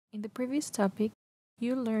In the previous topic,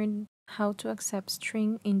 you learned how to accept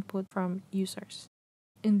string input from users.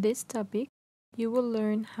 In this topic, you will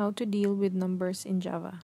learn how to deal with numbers in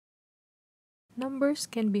Java. Numbers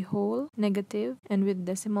can be whole, negative, and with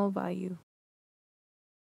decimal value.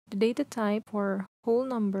 The data type for whole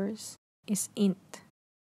numbers is int,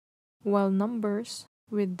 while numbers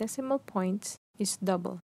with decimal points is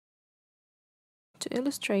double. To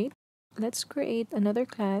illustrate, let's create another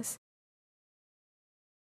class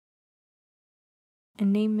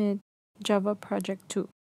and name it Java Project 2.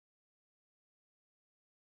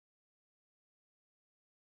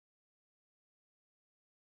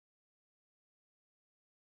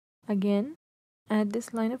 Again, add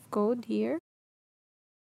this line of code here.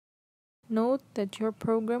 Note that your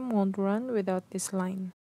program won't run without this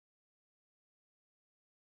line.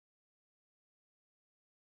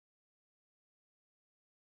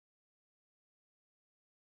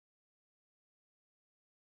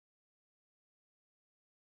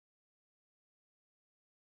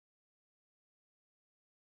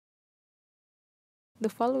 The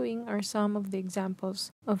following are some of the examples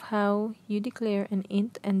of how you declare an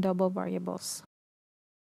int and double variables.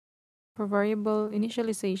 For variable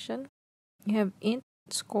initialization, you have int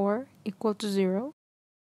score equal to 0,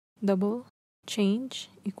 double change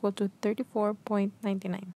equal to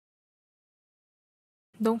 34.99.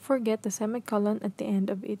 Don't forget the semicolon at the end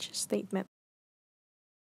of each statement.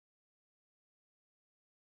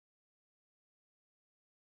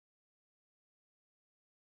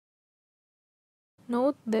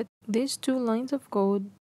 Note that these two lines of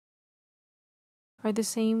code are the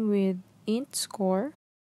same with int score,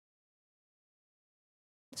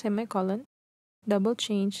 semicolon, double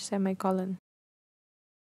change, semicolon.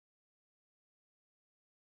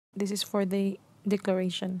 This is for the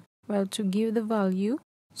declaration. Well, to give the value,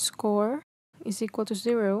 score is equal to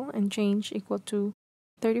 0 and change equal to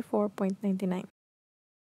 34.99.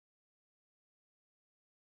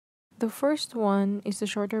 The first one is the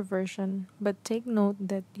shorter version, but take note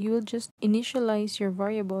that you will just initialize your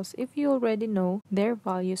variables if you already know their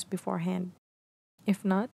values beforehand. If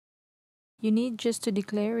not, you need just to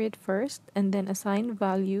declare it first and then assign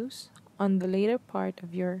values on the later part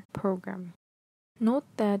of your program. Note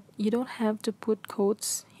that you don't have to put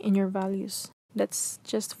quotes in your values. That's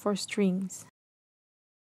just for strings.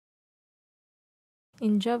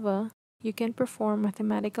 In Java, you can perform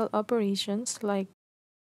mathematical operations like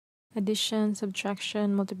addition,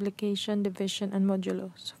 subtraction, multiplication, division, and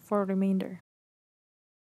modulos for remainder.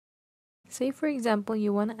 Say for example,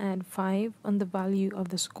 you want to add 5 on the value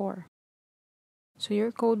of the score. So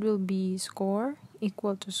your code will be score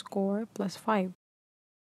equal to score plus 5.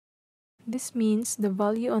 This means the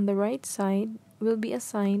value on the right side will be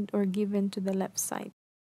assigned or given to the left side.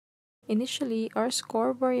 Initially, our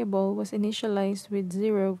score variable was initialized with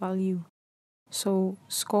 0 value. So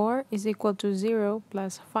score is equal to 0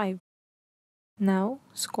 plus 5. Now,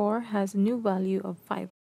 score has a new value of 5.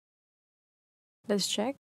 Let's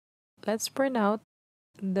check. Let's print out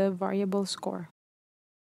the variable score.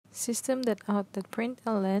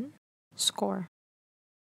 System.out.println score.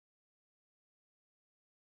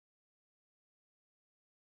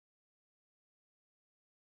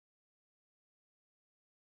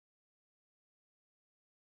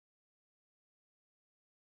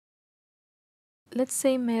 Let's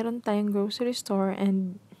say meron tayong grocery store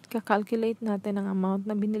and kakalculate natin ang amount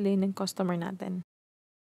na binili ng customer natin.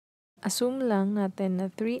 Assume lang natin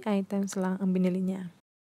na 3 items lang ang binili niya.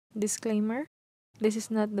 Disclaimer, this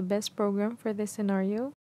is not the best program for this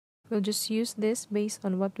scenario. We'll just use this based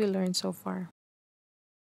on what we learned so far.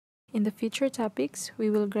 In the future topics,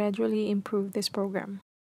 we will gradually improve this program.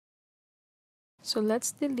 So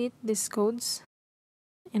let's delete these codes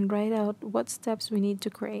and write out what steps we need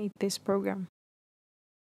to create this program.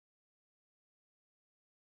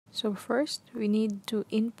 So first, we need to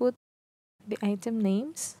input the item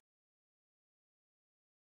names.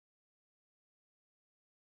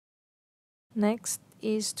 Next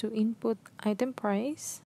is to input item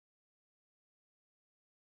price.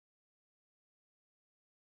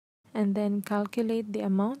 And then calculate the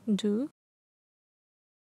amount due.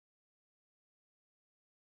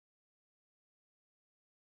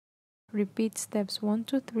 Repeat steps 1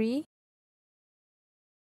 to 3.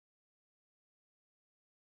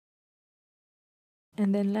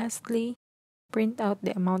 And then lastly, print out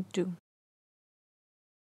the amount due.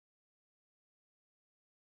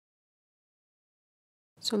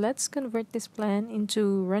 So let's convert this plan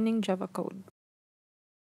into running Java code.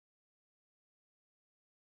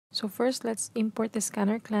 So first, let's import the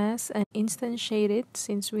scanner class and instantiate it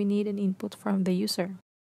since we need an input from the user.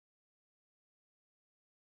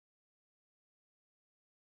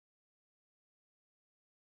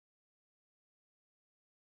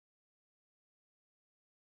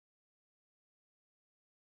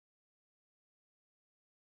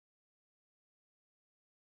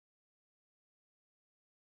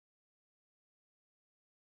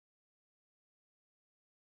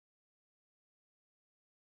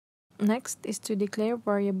 Next is to declare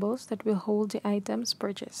variables that will hold the items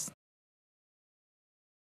purchased.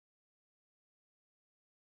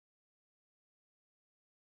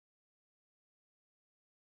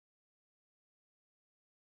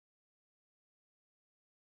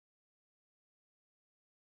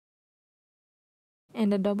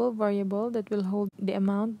 And a double variable that will hold the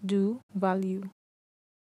amount due value.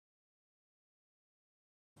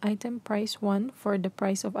 Item price 1 for the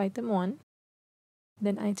price of item 1,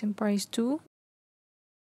 then item price 2,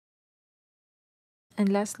 and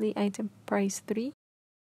lastly item price 3,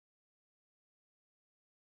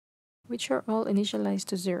 which are all initialized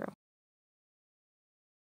to 0.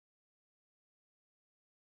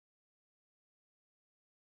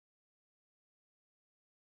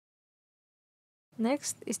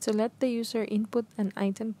 Next is to let the user input an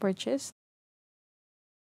item purchased,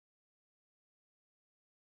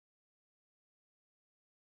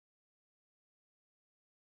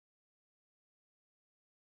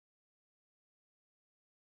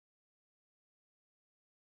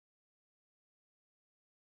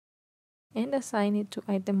 and assign it to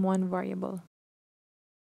item 1 variable.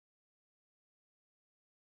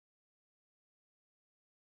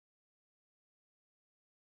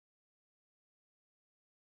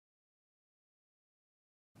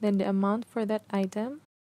 Then the amount for that item,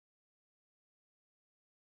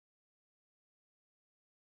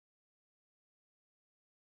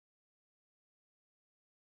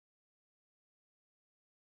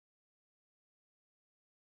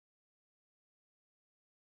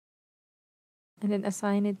 and then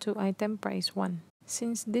assign it to item price 1.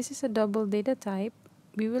 Since this is a double data type,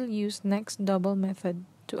 we will use next double method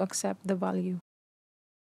to accept the value.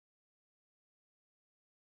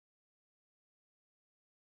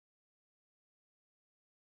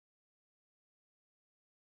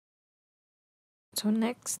 So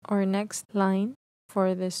next line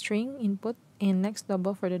for the string input and next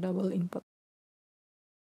double for the double input.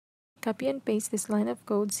 Copy and paste this line of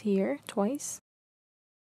codes here twice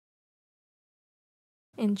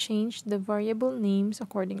and change the variable names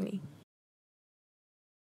accordingly.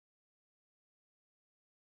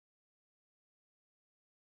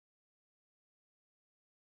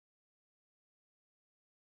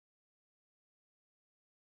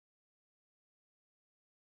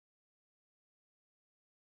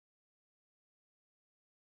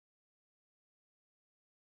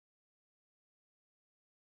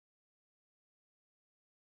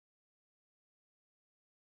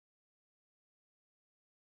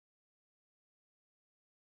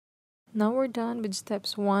 Now we're done with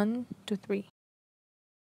steps 1 to 3.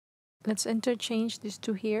 Let's interchange these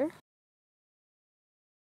two here.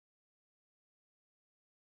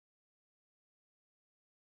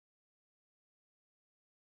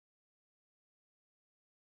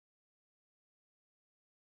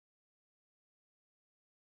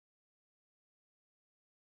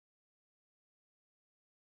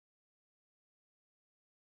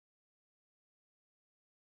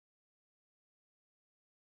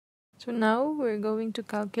 So now we're going to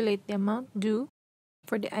calculate the amount due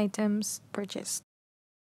for the items purchased.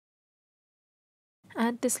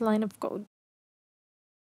 Add this line of code.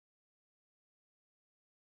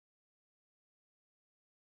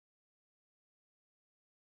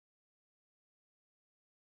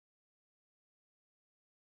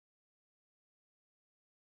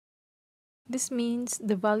 This means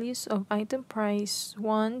the values of item price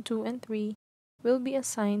 1, 2, and 3 will be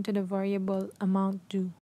assigned to the variable amount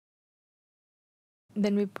due.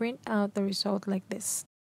 Then we print out the result like this.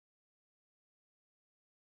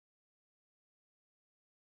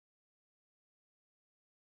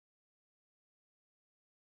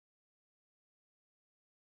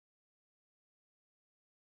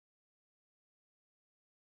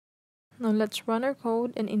 Now let's run our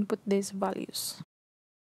code and input these values.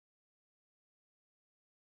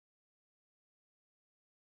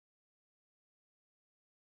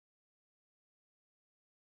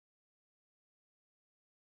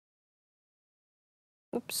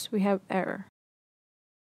 Oops, we have error.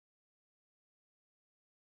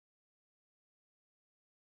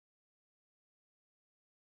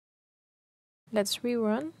 Let's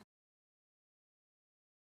rerun.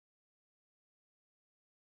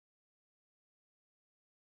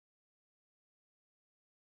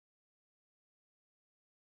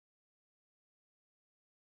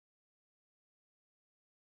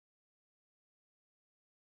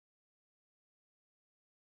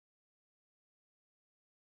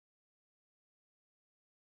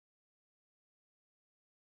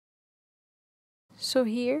 So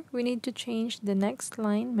here we need to change the next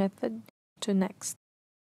line method to next.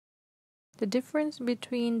 The difference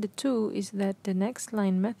between the two is that the next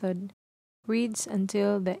line method reads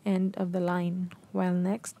until the end of the line, while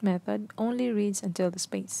next method only reads until the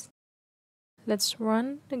space. Let's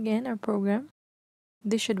run again our program.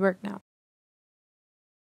 This should work now.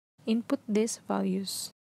 Input these values.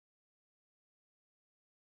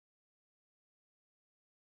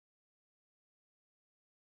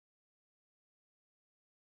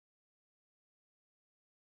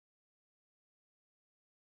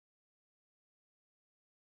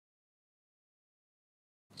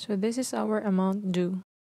 So this is our amount due.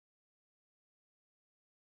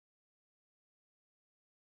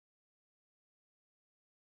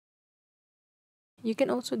 You can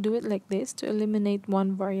also do it like this to eliminate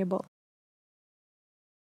one variable.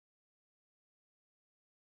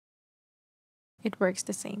 It works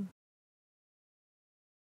the same.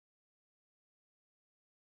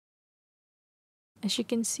 As you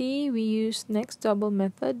can see, we use next double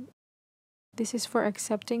method. This is for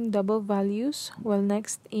accepting double values, while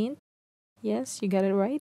next int, yes, you got it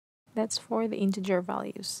right, that's for the integer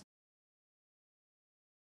values.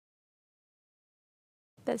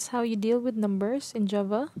 That's how you deal with numbers in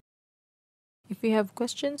Java. If you have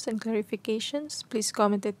questions and clarifications, please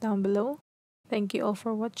comment it down below. Thank you all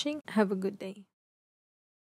for watching. Have a good day.